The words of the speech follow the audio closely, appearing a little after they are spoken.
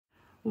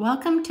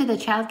Welcome to the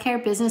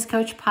Childcare Business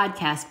Coach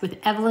podcast with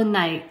Evelyn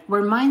Knight,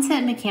 where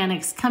mindset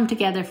mechanics come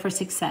together for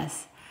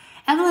success.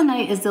 Evelyn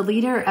Knight is the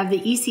leader of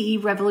the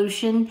ECE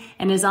revolution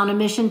and is on a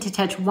mission to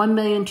touch 1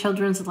 million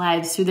children's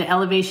lives through the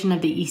elevation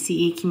of the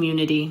ECE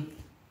community.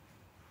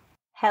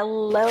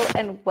 Hello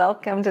and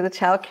welcome to the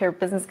Childcare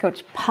Business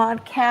Coach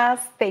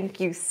podcast.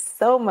 Thank you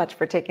so much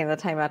for taking the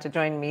time out to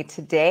join me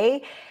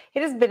today.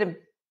 It has been a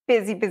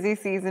busy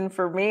season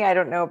for me. I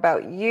don't know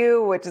about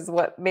you, which is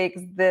what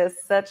makes this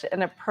such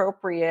an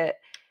appropriate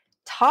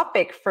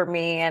topic for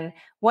me and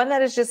one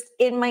that is just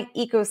in my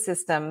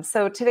ecosystem.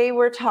 So today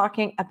we're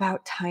talking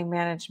about time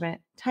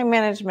management. Time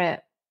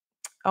management.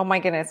 Oh my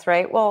goodness,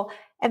 right? Well,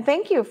 and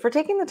thank you for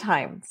taking the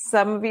time.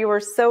 Some of you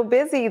are so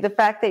busy. The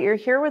fact that you're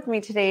here with me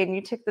today and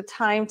you took the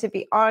time to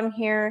be on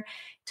here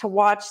to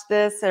watch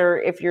this, or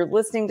if you're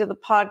listening to the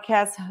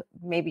podcast,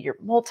 maybe you're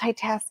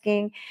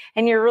multitasking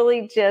and you're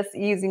really just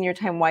using your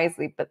time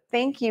wisely. But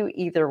thank you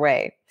either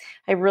way.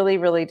 I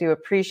really do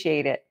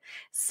appreciate it.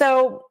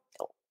 So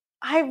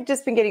I've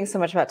just been getting so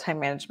much about time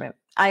management.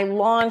 I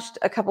launched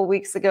a couple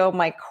weeks ago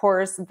my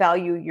course,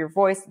 Value Your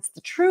Voice. It's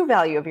the true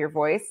value of your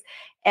voice,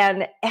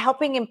 and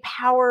helping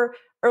empower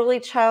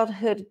early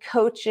childhood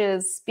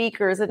coaches,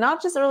 speakers, and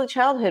not just early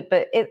childhood,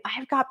 but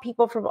I've got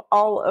people from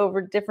all over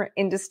different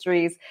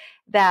industries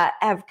that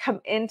have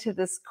come into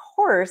this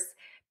course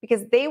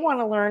because they want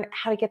to learn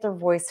how to get their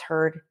voice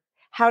heard,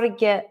 how to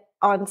get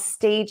on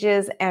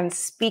stages and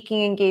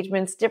speaking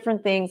engagements,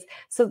 different things,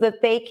 so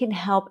that they can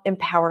help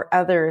empower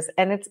others.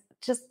 And it's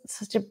just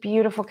such a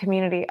beautiful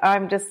community.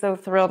 I'm just so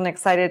thrilled and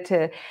excited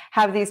to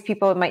have these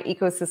people in my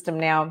ecosystem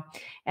now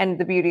and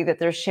the beauty that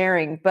they're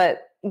sharing.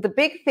 But the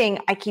big thing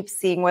I keep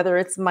seeing, whether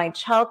it's my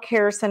Child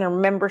Care Center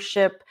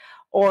membership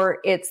or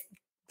it's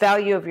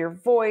Value of Your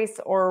Voice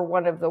or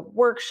one of the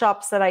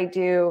workshops that I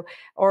do,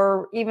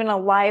 or even a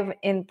live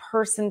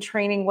in-person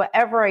training,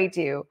 whatever I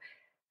do,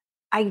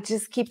 I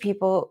just keep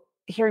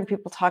hearing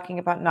people talking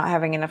about not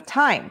having enough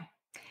time.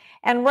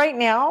 And right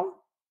now,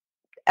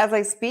 as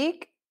I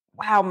speak,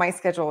 wow, my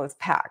schedule is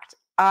packed.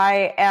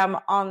 I am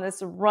on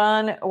this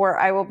run where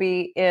I will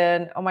be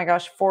in,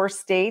 4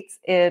 states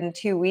in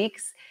 2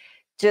 weeks,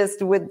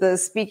 just with the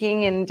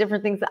speaking and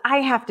different things that I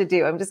have to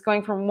do. I'm just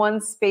going from one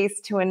space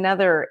to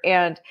another.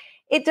 And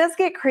it does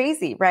get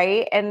crazy,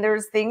 right? And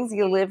there's things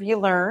you live, you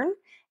learn.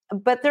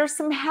 But there's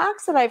some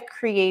hacks that I've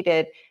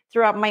created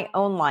throughout my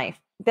own life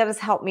that has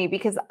helped me,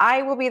 because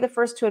I will be the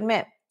first to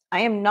admit,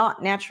 I am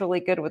not naturally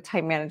good with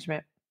time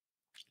management.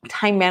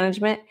 Time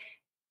management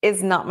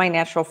is not my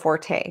natural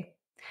forte.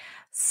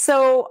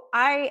 So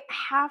I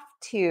have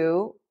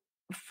to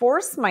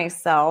force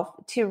myself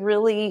to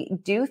really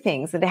do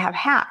things and to have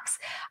hacks.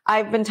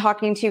 I've been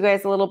talking to you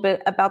guys a little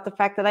bit about the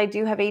fact that I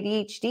do have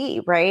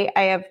ADHD, right?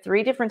 I have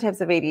 3 different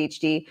types of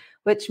ADHD,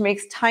 which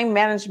makes time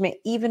management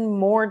even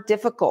more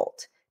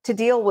difficult to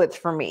deal with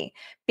for me,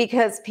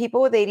 because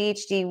people with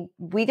ADHD,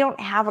 we don't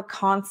have a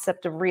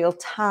concept of real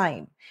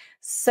time.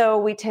 So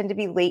we tend to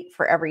be late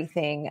for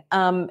everything.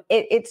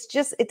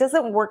 It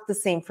doesn't work the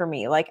same for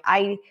me. Like,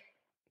 I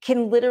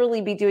can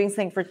literally be doing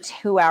something for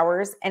 2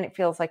 hours and it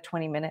feels like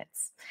 20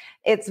 minutes.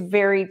 It's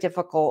very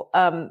difficult.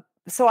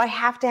 So I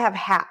have to have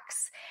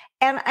hacks.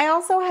 And I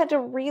also had to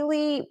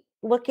really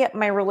look at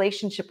my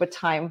relationship with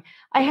time.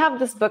 I have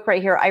this book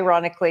right here.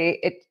 Ironically,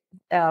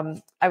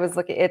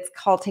 it's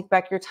called Take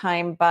Back Your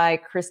Time by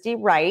Christy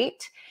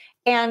Wright.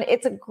 And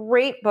it's a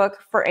great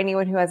book for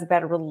anyone who has a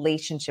bad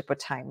relationship with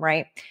time,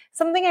 right?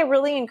 Something I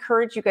really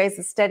encourage you guys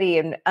to study.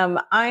 And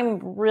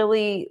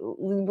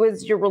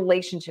was your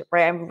relationship,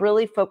 right? I'm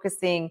really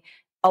focusing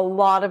a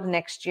lot of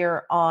next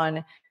year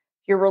on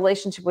your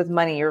relationship with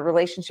money, your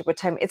relationship with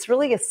time. It's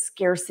really a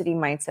scarcity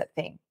mindset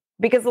thing,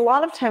 because a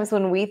lot of times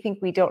when we think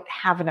we don't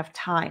have enough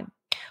time,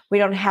 we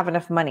don't have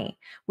enough money,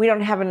 we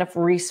don't have enough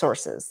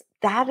resources,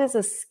 that is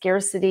a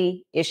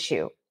scarcity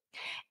issue.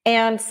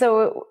 And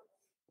so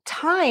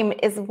time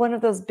is one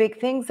of those big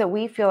things that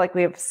we feel like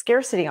we have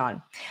scarcity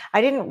on.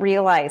 I didn't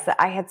realize that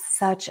I had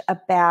such a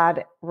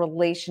bad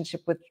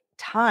relationship with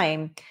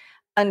time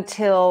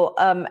until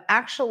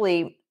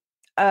it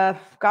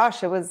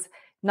was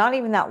not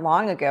even that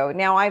long ago.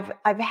 Now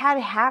I've had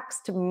hacks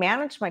to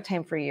manage my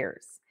time for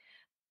years,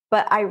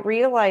 but I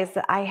realized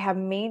that I have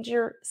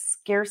major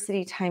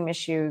scarcity time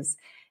issues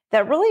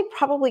that really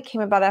probably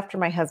came about after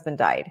my husband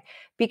died,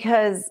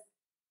 because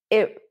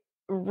it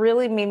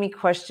really made me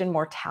question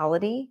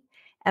mortality.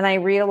 And I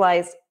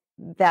realized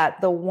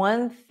that the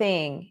one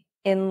thing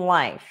in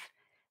life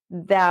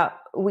that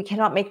we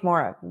cannot make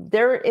more of,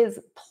 there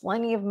is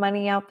plenty of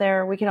money out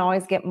there. We can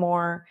always get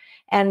more.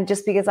 And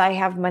just because I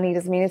have money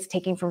doesn't mean it's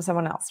taking from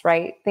someone else,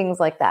 right? Things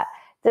like that.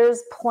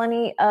 There's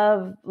plenty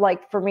of,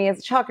 like for me as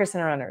a Child Care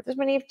Center owner, there's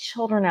many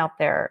children out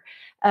there.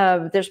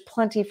 There's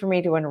plenty for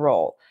me to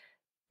enroll.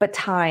 But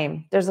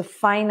time, there's a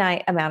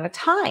finite amount of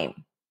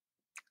time.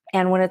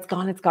 And when it's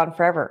gone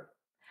forever.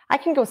 I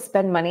can go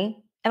spend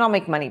money and I'll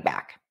make money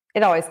back.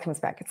 It always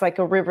comes back. It's like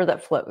a river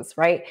that flows,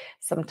 right?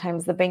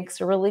 Sometimes the banks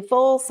are really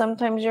full.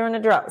 Sometimes you're in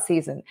a drought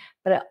season,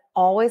 but it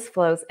always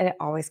flows and it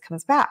always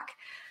comes back.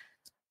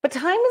 But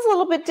time is a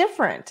little bit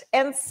different.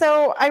 And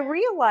so I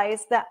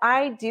realized that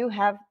I do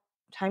have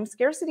time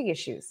scarcity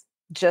issues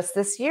just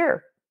this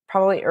year.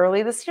 Probably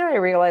early this year, I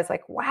realized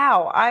like,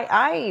 wow,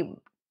 I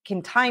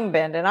can time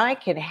bend and I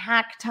can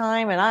hack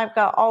time, and I've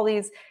got all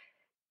these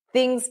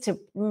things to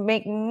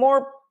make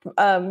more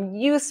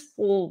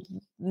useful.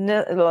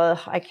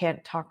 I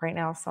can't talk right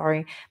now,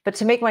 sorry, but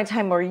to make my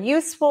time more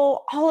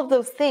useful, all of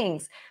those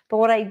things. But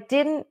what I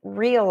didn't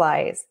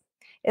realize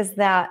is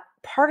that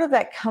part of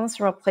that comes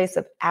from a place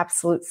of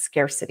absolute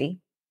scarcity,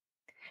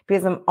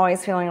 because I'm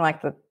always feeling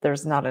like that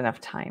there's not enough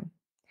time.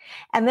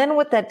 And then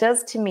what that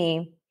does to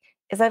me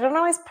is I don't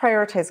always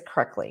prioritize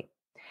correctly.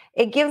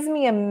 It gives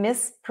me a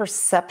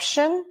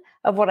misperception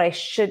of what I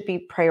should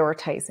be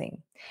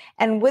prioritizing.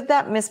 And with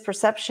that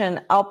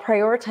misperception, I'll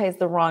prioritize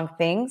the wrong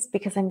things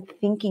because I'm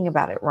thinking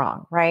about it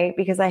wrong, right?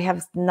 Because I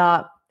have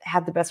not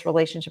had the best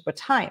relationship with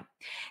time.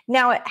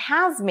 Now, it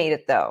has made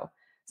it though,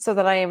 so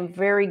that I am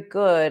very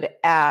good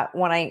at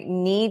when I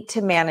need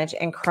to manage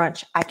and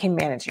crunch, I can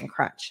manage and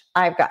crunch.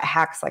 I've got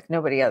hacks like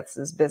nobody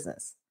else's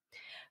business.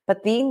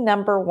 But the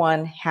number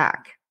one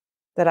hack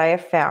that I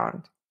have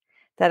found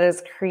that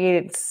has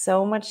created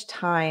so much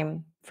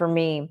time for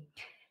me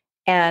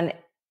and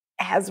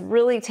has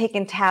really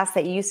taken tasks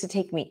that used to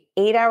take me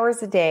 8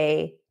 hours a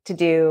day to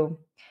do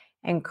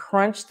and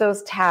crunch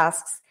those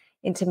tasks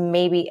into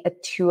maybe a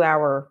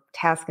 2-hour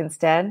task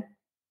instead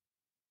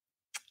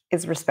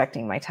is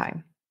respecting my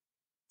time.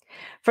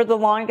 For the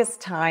longest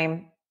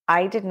time,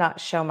 I did not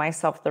show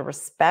myself the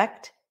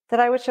respect that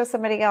I would show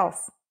somebody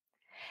else.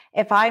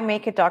 If I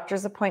make a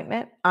doctor's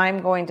appointment,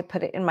 I'm going to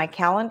put it in my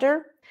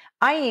calendar.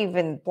 I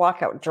even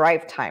block out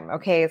drive time.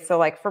 Okay. So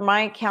like for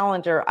my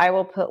calendar, I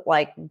will put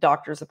like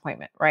doctor's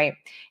appointment, right?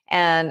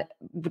 And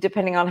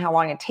depending on how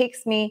long it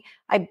takes me,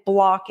 I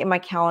block in my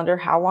calendar,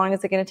 how long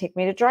is it going to take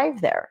me to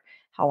drive there?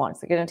 How long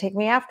is it going to take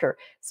me after?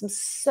 So I'm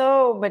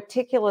so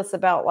meticulous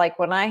about like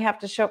when I have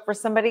to show up for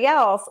somebody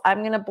else, I'm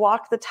going to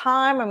block the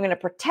time. I'm going to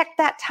protect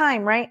that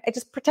time, right? I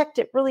just protect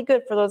it really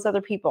good for those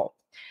other people.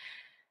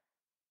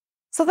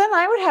 So then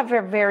I would have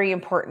a very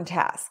important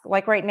task.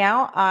 Like right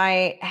now,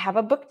 I have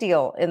a book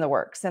deal in the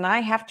works and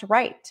I have to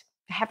write.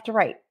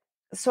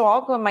 So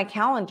I'll go in my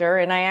calendar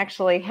and I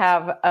actually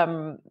have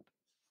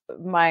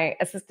my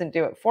assistant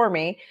do it for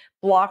me,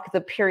 block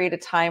the period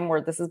of time where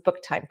this is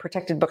book time,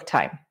 protected book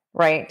time,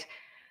 right?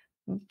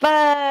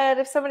 But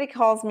if somebody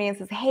calls me and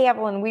says, hey,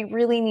 Evelyn, we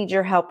really need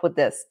your help with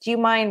this. Do you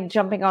mind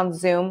jumping on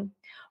Zoom?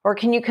 Or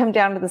can you come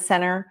down to the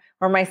center?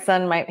 Or my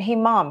son might, hey,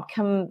 mom,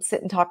 come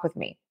sit and talk with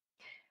me.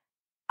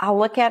 I'll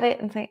look at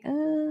it and say,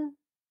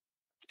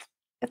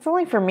 it's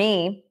only for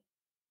me.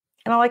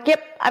 And I'm like,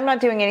 yep, I'm not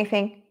doing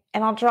anything.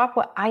 And I'll drop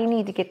what I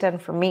need to get done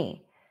for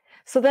me.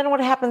 So then what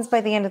happens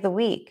by the end of the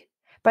week?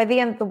 By the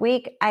end of the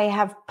week, I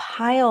have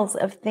piles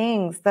of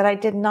things that I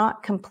did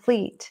not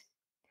complete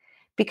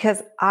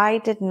because I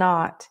did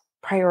not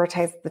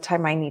prioritize the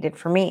time I needed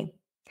for me.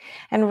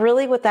 And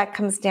really what that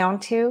comes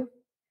down to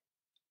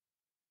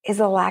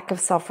is a lack of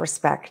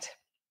self-respect.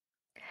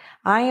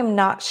 I am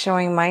not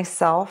showing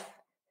myself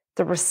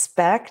the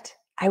respect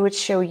I would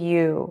show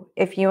you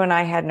if you and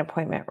I had an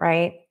appointment,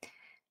 right?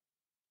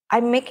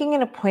 I'm making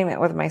an appointment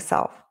with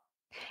myself,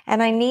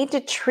 and I need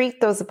to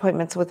treat those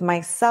appointments with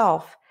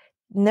myself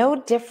no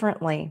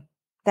differently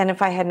than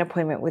if I had an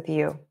appointment with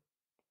you.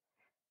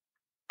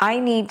 I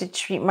need to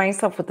treat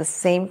myself with the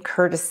same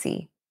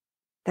courtesy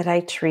that I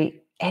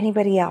treat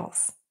anybody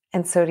else,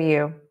 and so do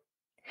you.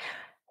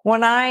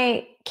 When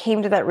I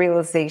came to that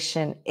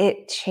realization,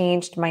 it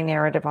changed my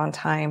narrative on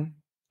time.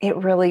 It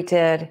really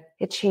did.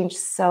 It changed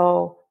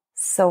so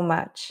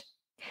much.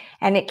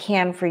 And it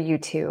can for you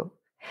too.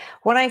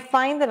 When I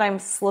find that I'm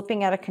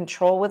slipping out of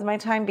control with my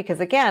time, because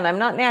again, I'm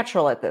not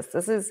natural at this.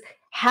 This is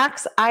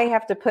hacks I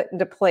have to put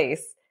into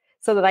place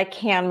so that I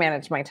can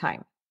manage my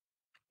time.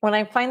 When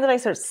I find that I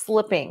start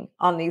slipping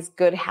on these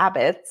good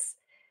habits,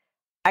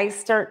 I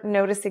start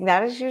noticing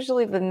that is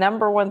usually the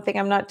number one thing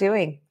I'm not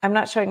doing. I'm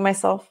not showing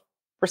myself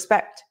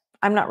respect.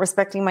 I'm not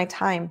respecting my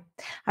time.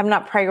 I'm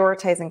not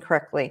prioritizing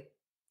correctly.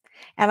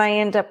 And I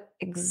end up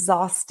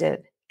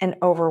exhausted and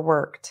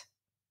overworked.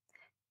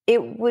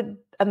 It would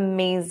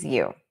amaze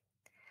you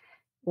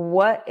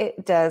what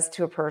it does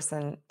to a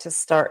person to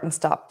start and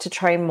stop, to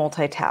try and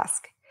multitask.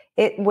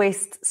 It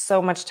wastes so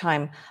much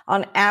time.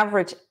 On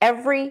average,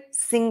 every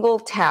single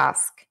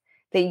task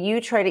that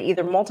you try to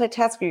either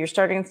multitask or you're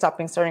starting and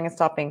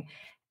stopping,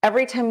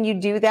 every time you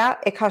do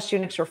that, it costs you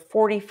an extra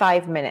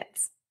 45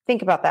 minutes.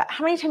 Think about that.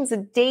 How many times a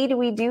day do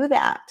we do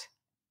that?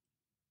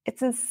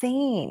 It's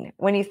insane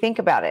when you think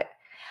about it.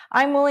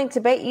 I'm willing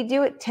to bet you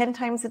do it 10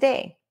 times a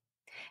day.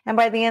 And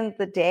by the end of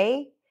the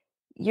day,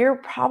 you're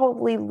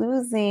probably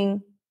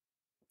losing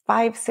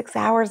 5-6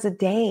 hours a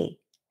day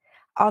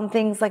on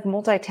things like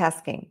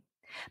multitasking.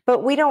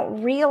 But we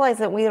don't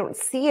realize it. We don't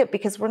see it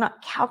because we're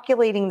not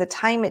calculating the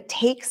time it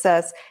takes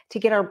us to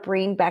get our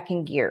brain back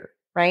in gear,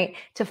 right?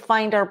 To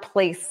find our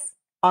place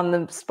on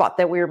the spot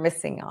that we were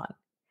missing on.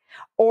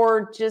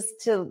 Or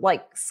just to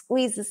like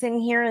squeeze us in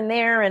here and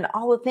there and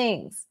all the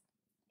things.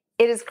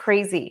 It is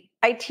crazy.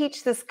 I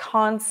teach this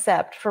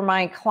concept for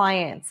my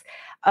clients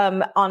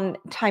on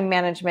time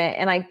management.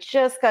 And I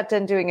just got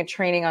done doing a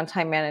training on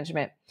time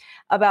management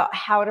about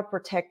how to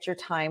protect your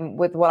time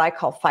with what I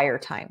call fire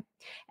time.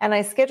 And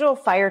I schedule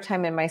fire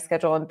time in my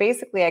schedule. And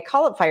basically, I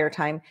call it fire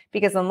time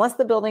because unless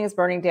the building is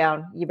burning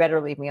down, you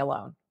better leave me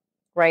alone,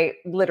 right?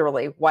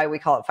 Literally, why we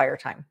call it fire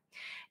time.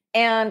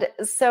 And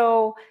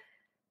so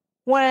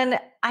when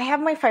I have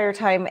my fire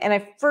time and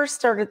I first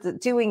started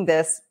doing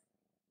this,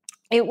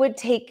 it would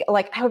take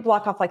I would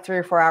block off 3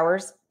 or 4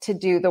 hours to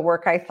do the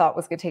work I thought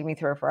was going to take me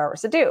 3 or 4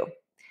 hours to do.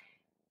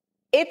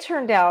 It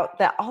turned out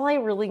that all I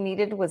really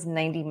needed was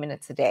 90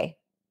 minutes a day.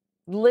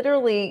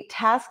 Literally,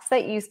 tasks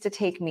that used to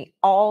take me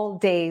all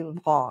day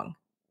long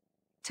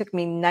took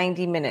me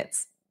 90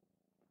 minutes.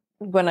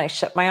 When I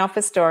shut my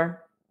office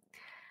door,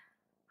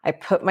 I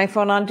put my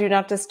phone on Do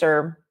Not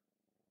Disturb,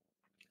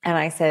 and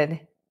I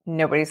said,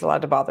 nobody's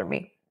allowed to bother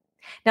me.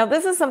 Now,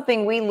 this is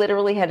something we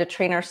literally had to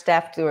train our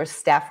staff to do a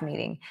staff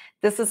meeting.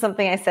 This is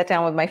something I sat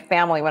down with my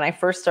family when I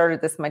first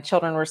started this. My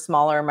children were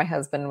smaller. My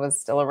husband was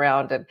still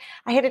around, and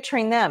I had to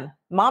train them.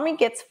 Mommy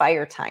gets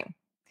fire time.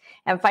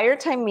 And fire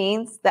time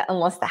means that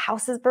unless the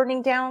house is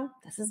burning down,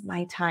 this is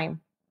my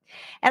time.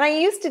 And I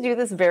used to do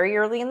this very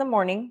early in the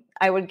morning.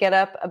 I would get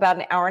up about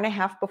an hour and a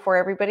half before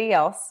everybody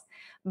else.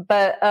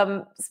 But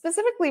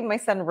specifically my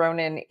son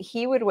Ronan,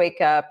 he would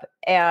wake up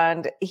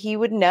and he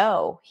would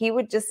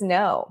just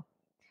know.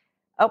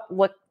 Oh,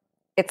 look,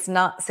 it's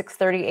not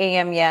 6:30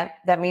 a.m. yet.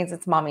 That means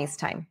it's mommy's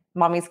time.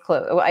 Mommy's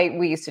closed.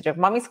 We used to joke,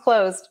 mommy's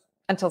closed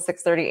until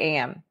 6:30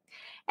 a.m.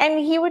 And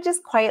he would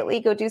just quietly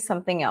go do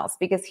something else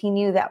because he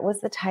knew that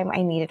was the time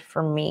I needed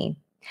for me.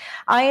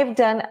 I have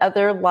done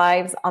other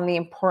lives on the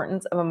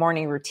importance of a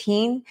morning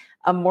routine.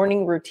 A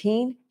morning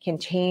routine can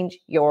change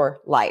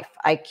your life.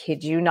 I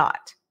kid you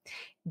not.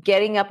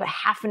 Getting up a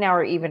half an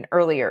hour even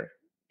earlier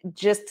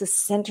just to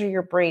center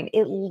your brain,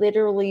 it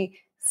literally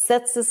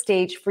sets the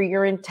stage for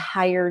your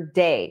entire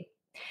day,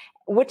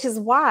 which is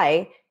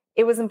why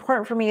it was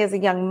important for me as a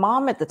young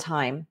mom at the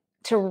time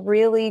to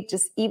really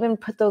just even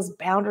put those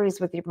boundaries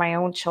with my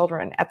own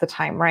children at the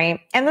time, right?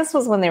 And this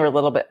was when they were a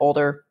little bit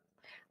older.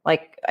 I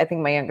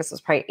think my youngest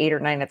was probably 8 or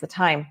 9 at the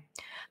time.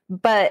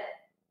 But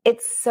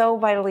it's so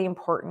vitally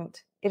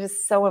important. It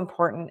is so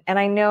important. And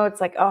I know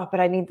it's oh, but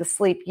I need the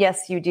sleep.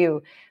 Yes, you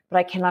do. But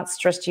I cannot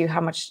stress to you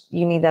how much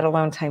you need that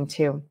alone time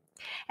too.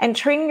 And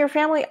training your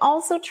family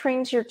also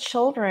trains your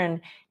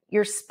children,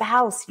 your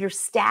spouse, your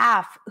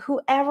staff,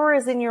 whoever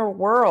is in your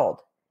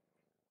world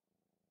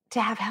to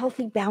have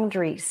healthy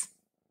boundaries.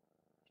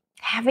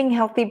 Having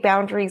healthy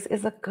boundaries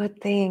is a good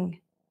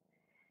thing.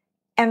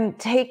 And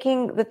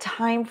taking the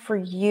time for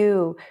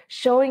you,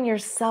 showing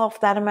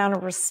yourself that amount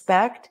of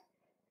respect,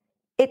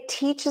 it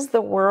teaches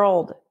the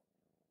world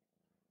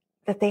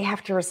that they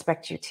have to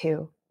respect you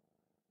too.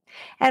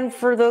 And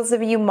for those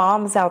of you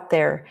moms out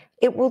there,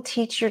 it will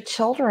teach your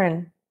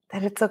children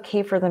that it's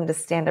okay for them to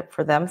stand up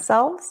for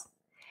themselves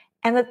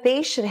and that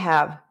they should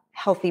have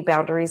healthy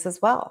boundaries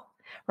as well.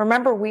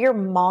 Remember, we are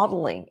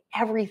modeling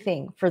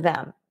everything for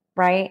them,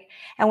 right?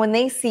 And when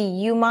they see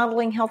you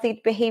modeling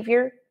healthy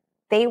behavior,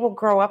 they will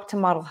grow up to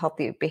model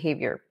healthy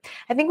behavior.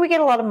 I think we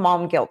get a lot of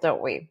mom guilt,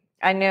 don't we?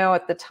 I know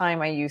at the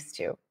time I used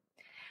to.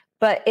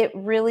 But it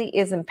really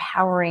is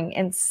empowering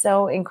and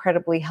so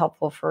incredibly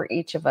helpful for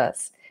each of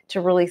us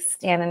to really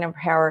stand and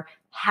empower,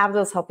 have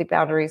those healthy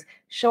boundaries,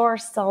 show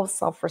ourselves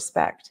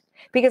self-respect.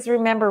 Because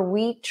remember,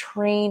 we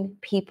train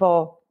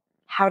people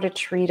how to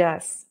treat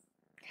us.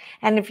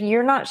 And if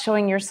you're not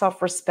showing your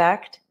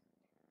self-respect,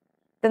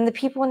 then the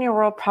people in your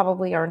world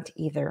probably aren't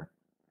either.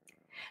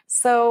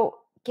 So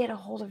get a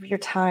hold of your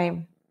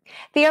time.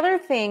 The other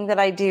thing that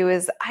I do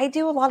is I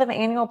do a lot of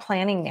annual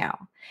planning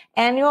now.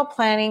 Annual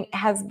planning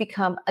has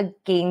become a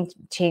game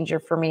changer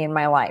for me in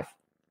my life.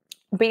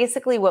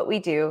 Basically, what we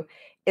do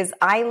is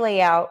I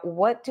lay out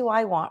what do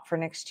I want for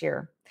next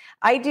year.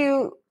 I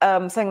do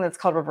something that's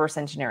called reverse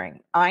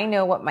engineering. I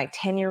know what my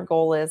 10-year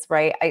goal is,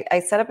 right?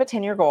 I set up a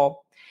 10-year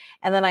goal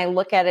and then I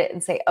look at it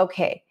and say,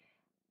 okay,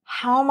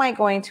 how am I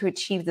going to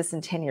achieve this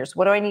in 10 years?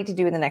 What do I need to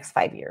do in the next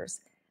 5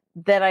 years?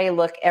 Then I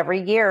look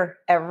every year,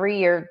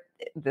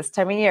 this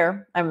time of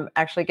year, I'm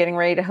actually getting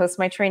ready to host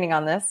my training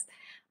on this.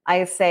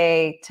 I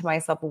say to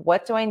myself,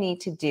 what do I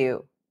need to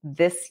do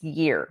this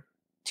year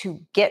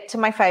to get to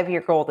my 5-year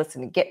goal that's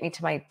going to get me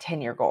to my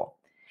 10-year goal?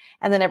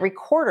 And then every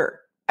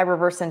quarter, I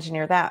reverse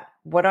engineer that.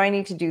 What do I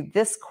need to do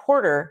this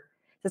quarter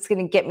that's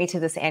going to get me to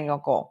this annual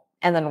goal?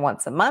 And then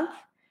once a month,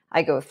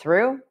 I go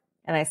through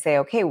and I say,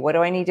 okay, what do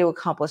I need to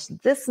accomplish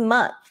this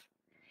month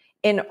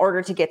in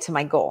order to get to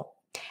my goal?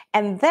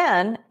 And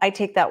then I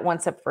take that one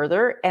step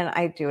further and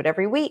I do it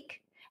every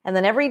week. And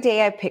then every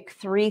day I pick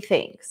 3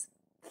 things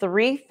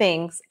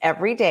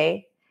every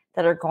day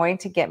that are going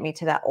to get me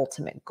to that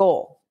ultimate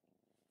goal.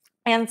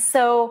 And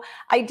so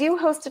I do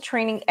host a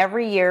training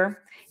every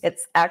year.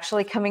 It's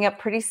actually coming up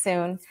pretty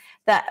soon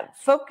that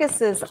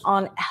focuses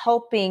on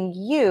helping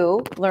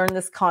you learn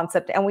this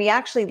concept. And we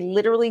actually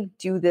literally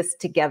do this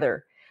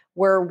together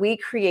where we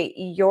create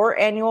your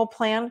annual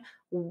plan.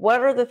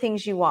 What are the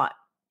things you want?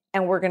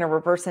 And we're going to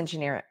reverse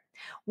engineer it.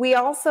 We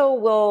also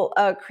will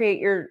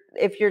create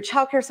if you're a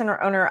childcare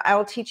center owner, I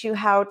will teach you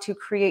how to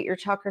create your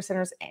childcare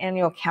center's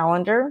annual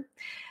calendar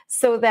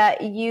so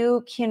that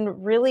you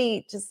can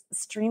really just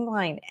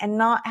streamline and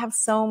not have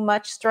so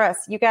much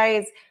stress. You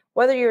guys,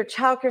 whether you're a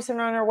childcare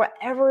center owner,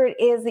 whatever it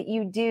is that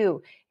you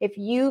do, if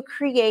you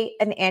create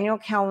an annual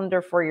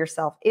calendar for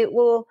yourself,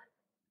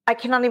 I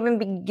cannot even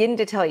begin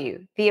to tell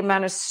you the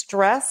amount of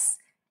stress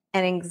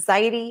and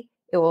anxiety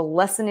it will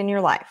lessen in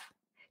your life.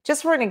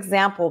 Just for an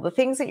example, the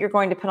things that you're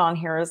going to put on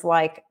here is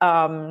like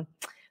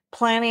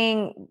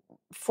planning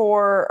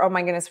for, oh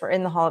my goodness, we're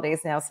in the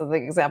holidays now. So the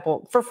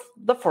example for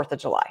the 4th of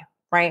July,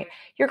 right?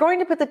 You're going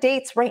to put the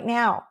dates right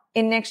now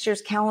in next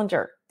year's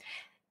calendar.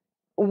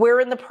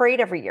 We're in the parade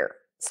every year.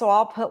 So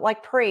I'll put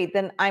like parade,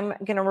 then I'm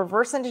going to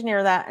reverse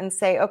engineer that and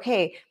say,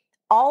 okay,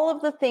 all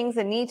of the things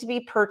that need to be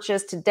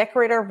purchased to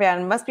decorate our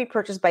van must be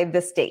purchased by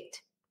this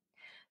date.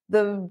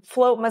 The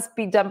float must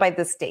be done by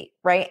this date,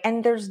 right?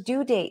 And there's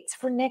due dates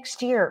for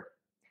next year.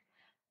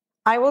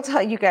 I will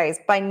tell you guys,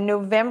 by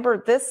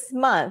November this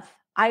month,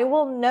 I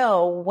will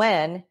know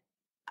when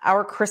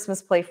our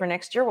Christmas play for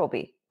next year will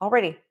be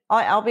already.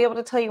 I'll be able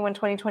to tell you when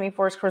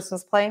 2024's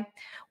Christmas play,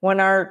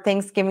 when our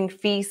Thanksgiving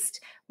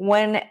feast,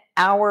 when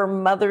our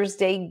Mother's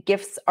Day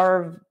gifts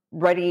are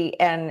ready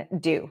and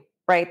due,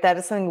 right? That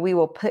is something we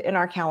will put in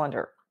our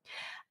calendar.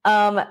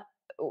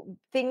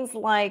 Things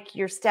like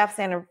your staff's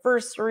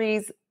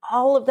anniversaries,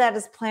 all of that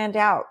is planned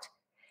out.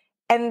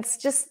 And it's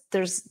just,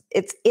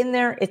 it's in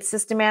there, it's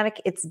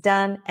systematic, it's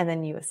done, and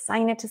then you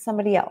assign it to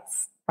somebody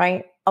else,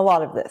 right? A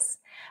lot of this.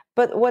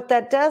 But what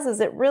that does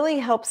is it really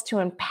helps to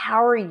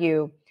empower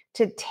you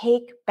to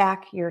take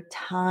back your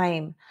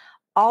time.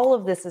 All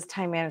of this is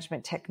time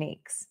management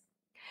techniques.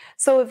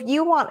 So if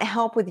you want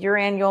help with your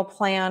annual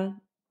plan,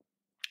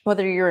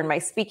 whether you're in my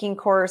speaking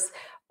course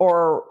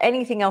or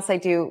anything else I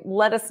do,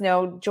 let us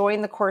know.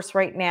 Join the course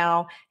right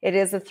now. It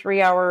is a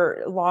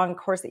 3-hour long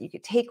course that you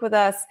could take with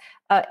us.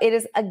 It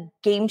is a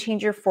game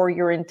changer for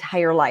your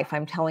entire life.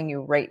 I'm telling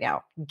you right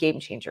now, game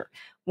changer.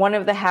 One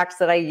of the hacks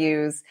that I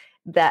use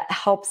that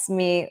helps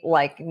me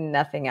like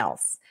nothing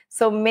else.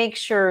 So make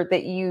sure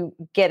that you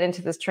get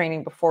into this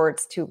training before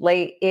it's too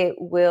late. It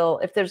will,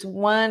 if there's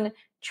one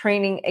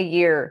training a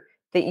year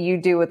that you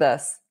do with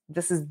us,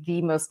 this is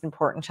the most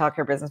important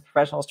childcare business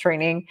professionals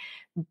training,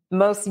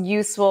 most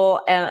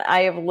useful. And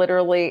I have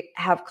literally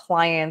have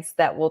clients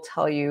that will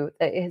tell you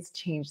that it has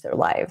changed their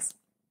lives.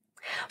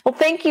 Well,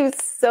 thank you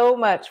so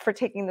much for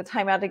taking the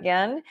time out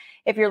again.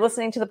 If you're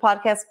listening to the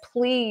podcast,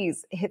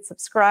 please hit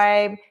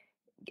subscribe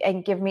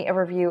and give me a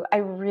review. I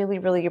really,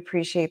 really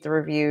appreciate the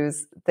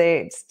reviews.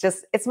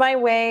 It's my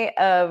way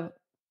of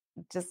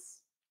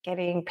just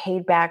getting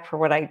paid back for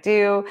what I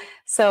do.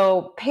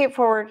 So pay it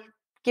forward.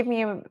 Give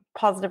me a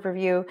positive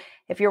review.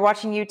 If you're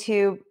watching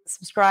YouTube,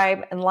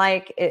 subscribe and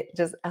like. It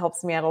just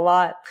helps me out a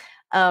lot.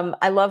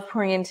 I love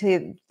pouring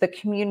into the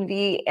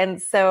community.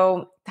 And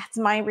so that's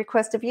my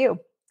request of you.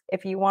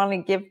 If you want to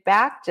give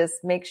back,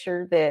 just make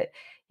sure that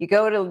you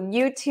go to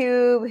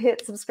YouTube,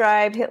 hit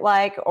subscribe, hit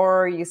like,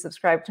 or you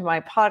subscribe to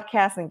my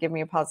podcast and give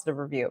me a positive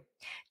review.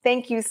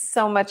 Thank you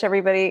so much,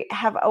 everybody.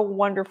 Have a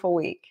wonderful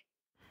week.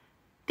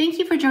 Thank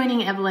you for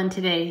joining Evelyn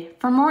today.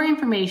 For more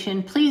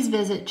information, please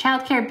visit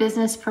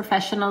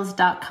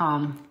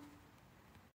childcarebusinessprofessionals.com.